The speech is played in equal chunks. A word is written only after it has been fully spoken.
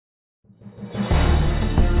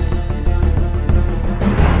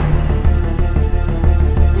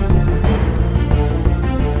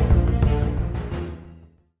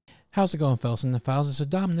How's it going, fellas and files? This is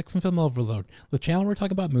Dominic from Film Overload, the channel where we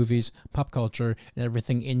talk about movies, pop culture, and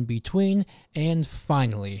everything in between. And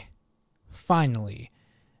finally,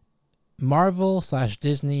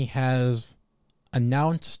 Marvel/Disney has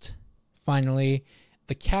announced, finally,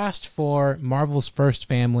 the cast for Marvel's first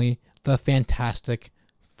family, the Fantastic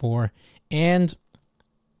Four. And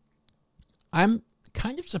I'm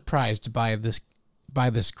kind of surprised by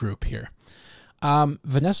this group here.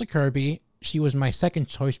 Vanessa Kirby, she was my second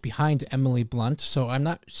choice behind Emily Blunt, so I'm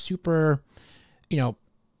not super,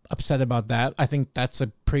 upset about that. I think that's a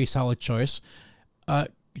pretty solid choice.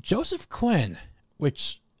 Joseph Quinn,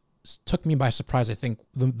 which took me by surprise, I think,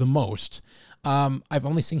 the most. I've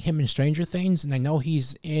only seen him in Stranger Things, and I know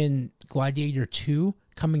he's in Gladiator 2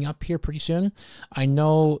 coming up here pretty soon. I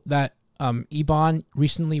know that Ebon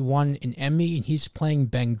recently won an Emmy, and he's playing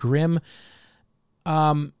Ben Grimm.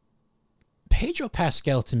 Pedro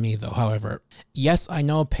Pascal to me, though, however, yes, I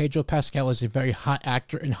know Pedro Pascal is a very hot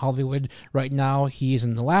actor in Hollywood right now. He's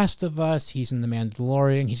in The Last of Us. He's in The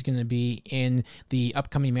Mandalorian. He's going to be in the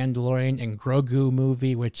upcoming Mandalorian and Grogu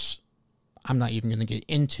movie, which I'm not even going to get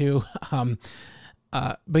into. But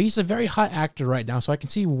he's a very hot actor right now, so I can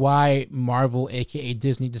see why Marvel, aka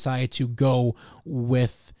Disney, decided to go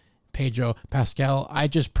with Pedro Pascal. I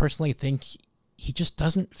just personally think he just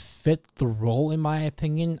doesn't fit the role, in my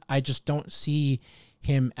opinion. I just don't see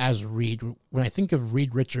him as Reed. When I think of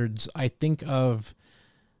Reed Richards, I think of,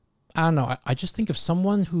 I don't know, I just think of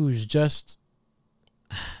someone who's just,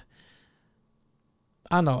 I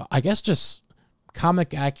don't know, I guess just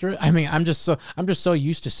comic accurate. I mean, I'm just so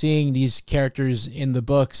used to seeing these characters in the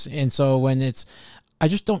books, and so when I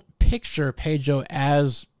just don't picture Pedro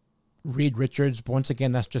as Reed Richards. But once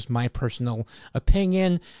again, that's just my personal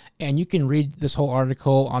opinion, and you can read this whole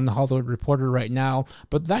article on the Hollywood Reporter right now.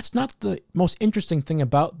 But that's not the most interesting thing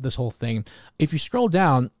about this whole thing. If you scroll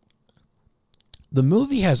down, the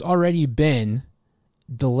movie has already been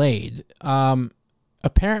delayed.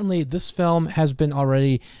 Apparently this film has been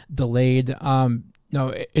already delayed.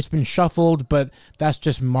 No, it's been shuffled, but that's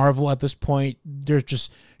just Marvel at this point. They're just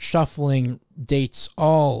shuffling dates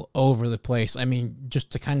all over the place. I mean, just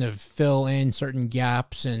to kind of fill in certain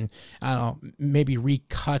gaps and, I don't know, maybe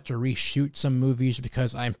recut or reshoot some movies,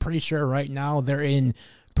 because I'm pretty sure right now they're in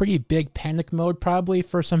pretty big panic mode probably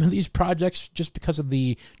for some of these projects, just because of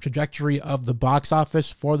the trajectory of the box office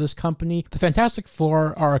for this company. The Fantastic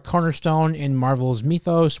Four are a cornerstone in Marvel's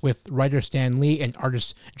mythos, with writer Stan Lee and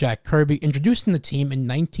artist Jack Kirby introducing the team in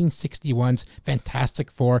 1961's Fantastic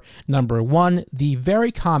Four #1, the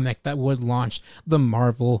very comic that would launch the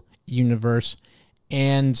Marvel Universe.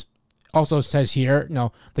 And also says here,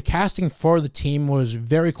 the casting for the team was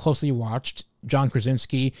very closely watched. John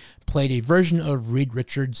Krasinski played a version of Reed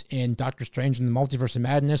Richards in Doctor Strange in the Multiverse of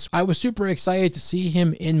Madness. I was super excited to see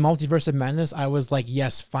him in Multiverse of Madness. I was like,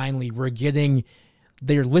 yes, finally,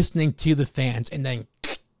 they're listening to the fans, and then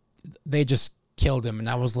they just killed him. And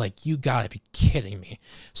I was like, you gotta be kidding me.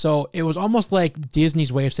 So it was almost like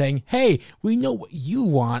Disney's way of saying, hey, we know what you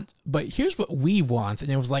want, but here's what we want.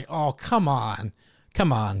 And it was like, oh, come on,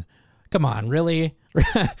 really?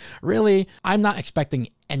 Really? I'm not expecting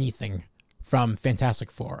anything from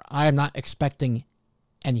Fantastic Four. I am not expecting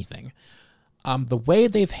anything. The way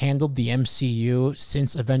they've handled the MCU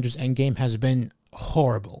since Avengers Endgame has been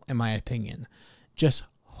horrible, in my opinion. Just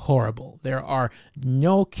horrible. There are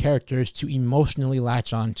no characters to emotionally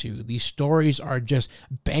latch onto. These stories are just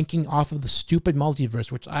banking off of the stupid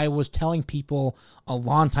multiverse, which I was telling people a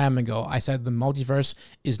long time ago. I said the multiverse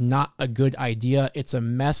is not a good idea. It's a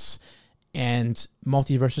mess. And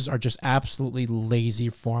multiverses are just absolutely lazy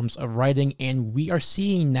forms of writing, and we are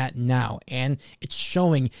seeing that now, and it's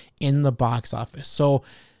showing in the box office. So,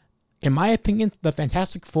 in my opinion, the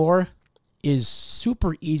Fantastic Four is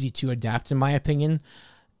super easy to adapt, in my opinion,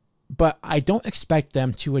 but I don't expect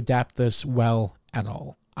them to adapt this well at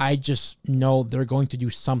all. I just know they're going to do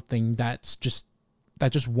something that just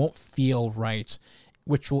won't feel right,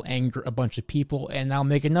 which will anger a bunch of people, and I'll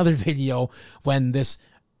make another video when this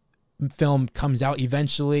film comes out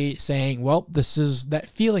eventually saying, well, this is that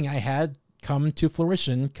feeling I had come to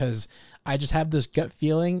fruition, because I just have this gut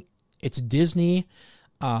feeling. It's Disney.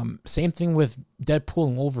 Same thing with Deadpool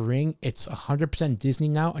and Wolverine. It's 100% Disney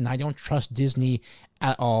now, and I don't trust Disney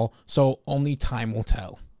at all, so only time will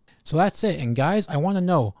tell. So that's it. And guys, I want to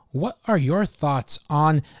know, What are your thoughts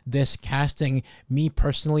on this casting? Me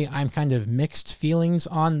personally, I'm kind of mixed feelings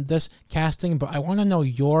on this casting, but I want to know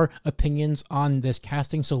your opinions on this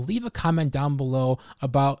casting. So leave a comment down below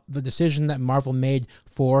about the decision that Marvel made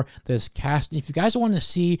for this cast. If you guys want to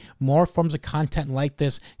see more forms of content like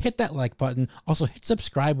this, hit that like button. Also hit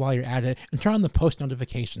subscribe while you're at it and turn on the post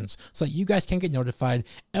notifications so that you guys can get notified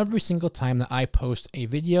every single time that I post a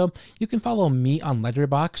video. You can follow me on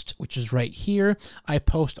Letterboxd, which is right here. I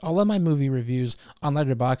post all of my movie reviews on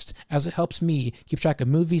Letterboxd, as it helps me keep track of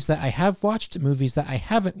movies that I have watched, movies that I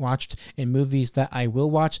haven't watched, and movies that I will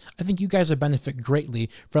watch. I think you guys will benefit greatly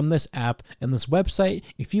from this app and this website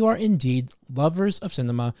if you are indeed lovers of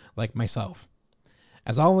cinema like myself.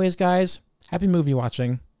 As always, guys, happy movie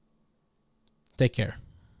watching. Take care.